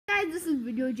this is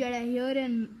Video Jedi here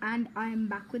and I am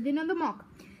back with another mock.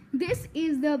 This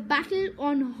is the battle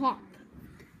on Hoth.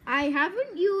 I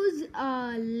haven't used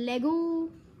Lego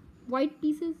white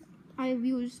pieces. I've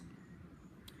used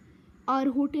our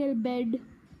hotel bed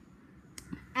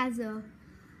as a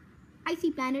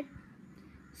icy planet.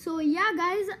 So yeah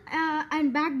guys,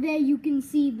 and back there you can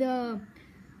see the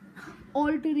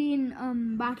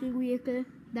all-terrain battle vehicle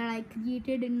that I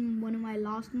created in one of my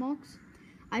last mocks.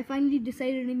 I finally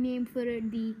decided to name for it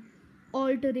the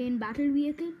all-terrain battle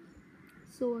vehicle.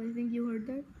 So I think you heard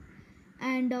that.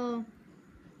 And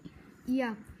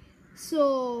yeah,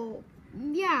 so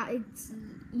yeah, it's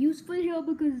useful here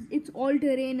because it's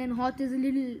all-terrain and Hoth is a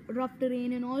little rough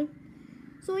terrain and all.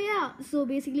 So yeah, so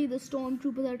basically the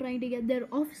stormtroopers are trying to get their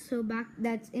officer back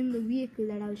that's in the vehicle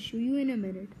that I'll show you in a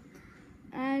minute.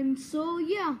 And so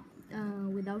yeah,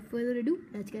 without further ado,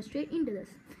 let's get straight into this.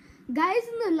 Guys,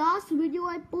 in the last video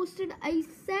I posted, I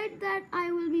said that I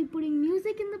will be putting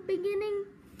music in the beginning,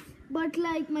 but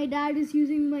like my dad is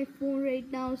using my phone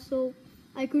right now, so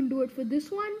I couldn't do it for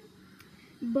this one,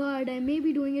 but I may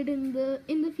be doing it in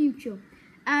the future.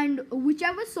 And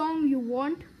whichever song you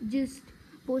want, just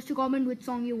post a comment which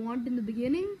song you want in the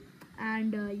beginning.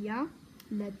 And yeah,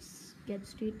 let's get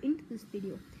straight into this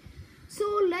video. So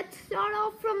let's start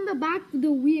off from the back,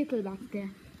 the vehicle back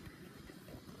there.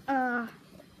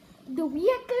 The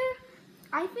vehicle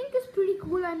I think is pretty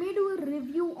cool. I may do a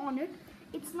review on it.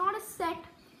 It's not a set,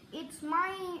 it's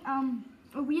my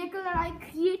a vehicle that I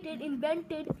created,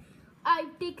 invented.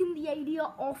 I've taken the idea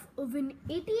of an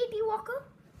 8080 Walker,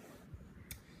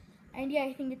 and yeah,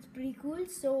 I think it's pretty cool.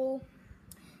 So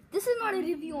this is not a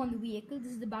review on the vehicle,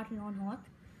 this is the battle on Hoth,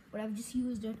 but I've just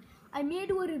used it. I may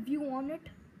do a review on it.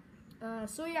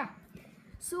 So yeah,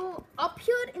 so up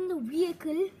here in the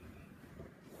vehicle,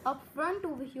 up front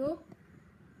over here,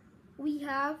 we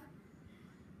have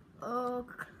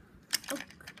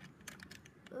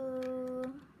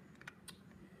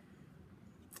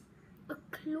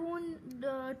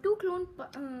two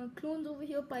clones over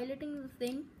here piloting the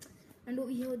thing, and over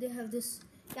here they have this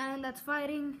cannon that's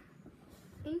firing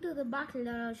into the battle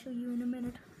that I'll show you in a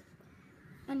minute.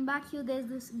 And back here there's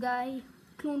this guy,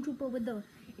 clone trooper, with the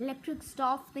electric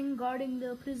staff thing guarding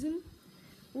the prison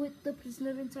with the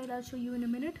prisoner inside. I'll show you in a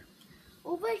minute.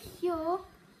 Over here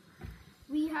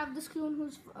we have this clone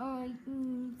who's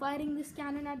firing this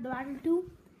cannon at the battle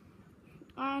too.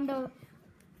 And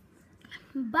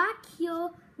back here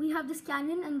we have this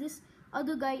cannon and this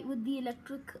other guy with the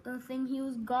electric thing. He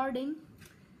was guarding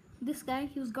this guy.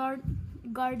 He was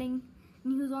guarding,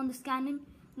 and he was on this cannon.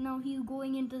 Now he's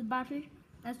going into the battle.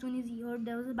 As soon as he heard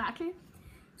there was a battle,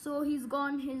 so he's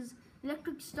gone. His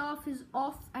electric staff is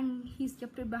off, and he's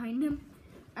kept it behind him.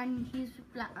 And he's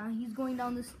going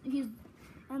down this.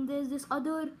 And there's this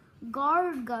other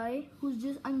guard guy who's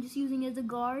I'm just using as a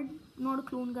guard, not a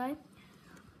clone guy,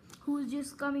 who's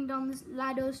just coming down this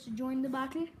ladders to join the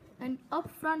battle. And up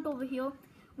front over here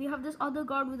we have this other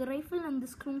guard with a rifle and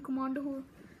this clone commander who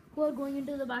are going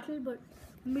into the battle, but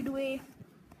midway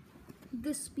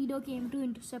this speeder came to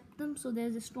intercept them. So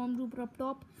there's a stormtrooper up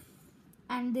top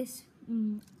and this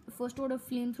first order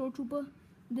flamethrower trooper.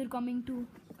 They're coming to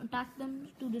attack them,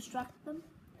 to distract them.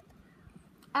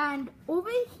 And over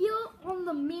here on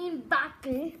the main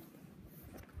battle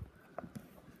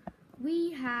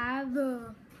we have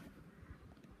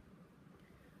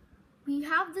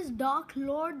this Dark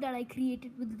Lord that I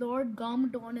created with Lord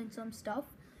Garmadon and some stuff,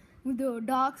 with the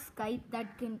dark sky that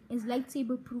is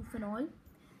lightsaber proof and all.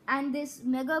 And this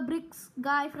Mega Bricks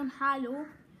guy from Halo,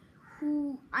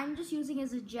 who I'm just using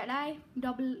as a Jedi.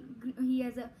 He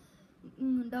has a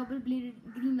double-bladed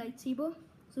green lightsaber,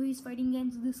 so he's fighting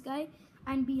against this guy.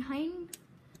 And behind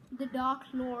the Dark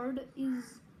Lord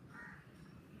is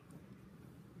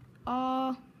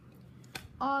are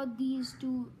these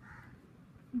two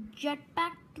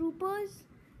jetpack troopers,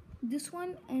 this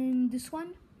one and this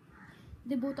one.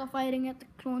 They both are firing at the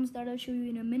clones that I'll show you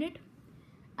in a minute.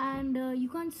 And you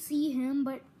can't see him,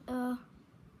 but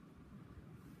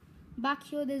back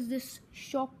here there's this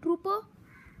shock trooper,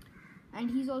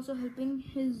 and he's also helping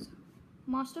his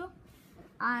master.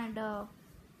 And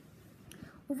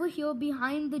over here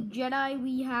behind the Jedi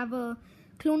we have a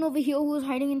clone over here who's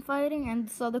hiding and firing, and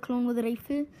this other clone with a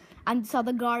rifle, and this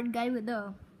other guard guy with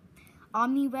a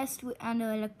army vest and an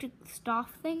electric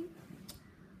staff thing.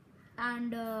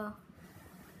 And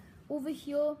over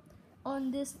here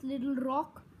on this little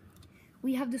rock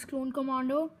we have this clone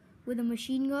commander with a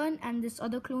machine gun, and this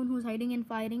other clone who's hiding and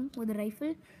firing with a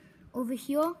rifle. Over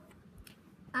here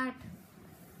at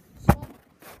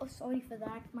oh sorry for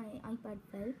that, my iPad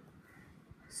fell.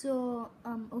 So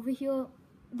over here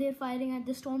they're firing at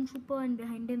the stormtrooper, and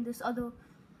behind him this other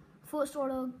first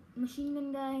order machine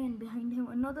gun guy, and behind him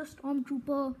another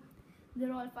stormtrooper.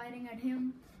 They're all firing at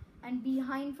him, and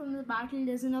behind from the battle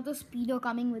there's another speeder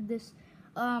coming with this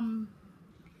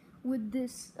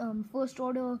first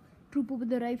order trooper with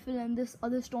the rifle, and this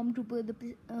other stormtrooper with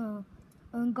the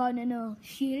gun and a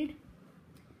shield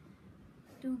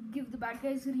to give the bad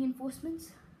guys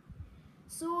reinforcements.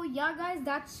 So yeah guys,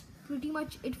 that's pretty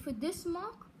much it for this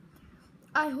mock.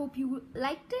 I hope you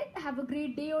liked it. Have a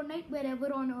great day or night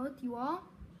wherever on earth you are.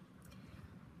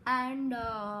 And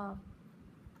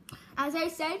as I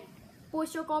said,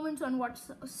 post your comments on what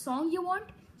song you want.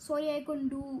 Sorry I couldn't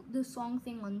do the song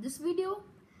thing on this video.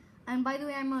 And by the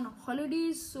way, I'm on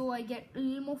holidays, so I get a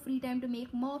little more free time to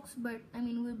make mocks. But I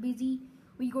mean, we're busy.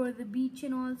 We go to the beach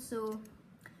and all. So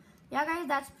yeah guys,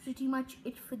 that's pretty much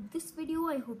it for this video.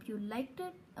 I hope you liked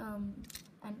it.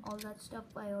 And all that stuff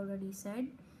I already said.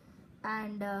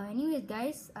 And anyways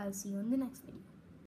guys, I'll see you in the next video.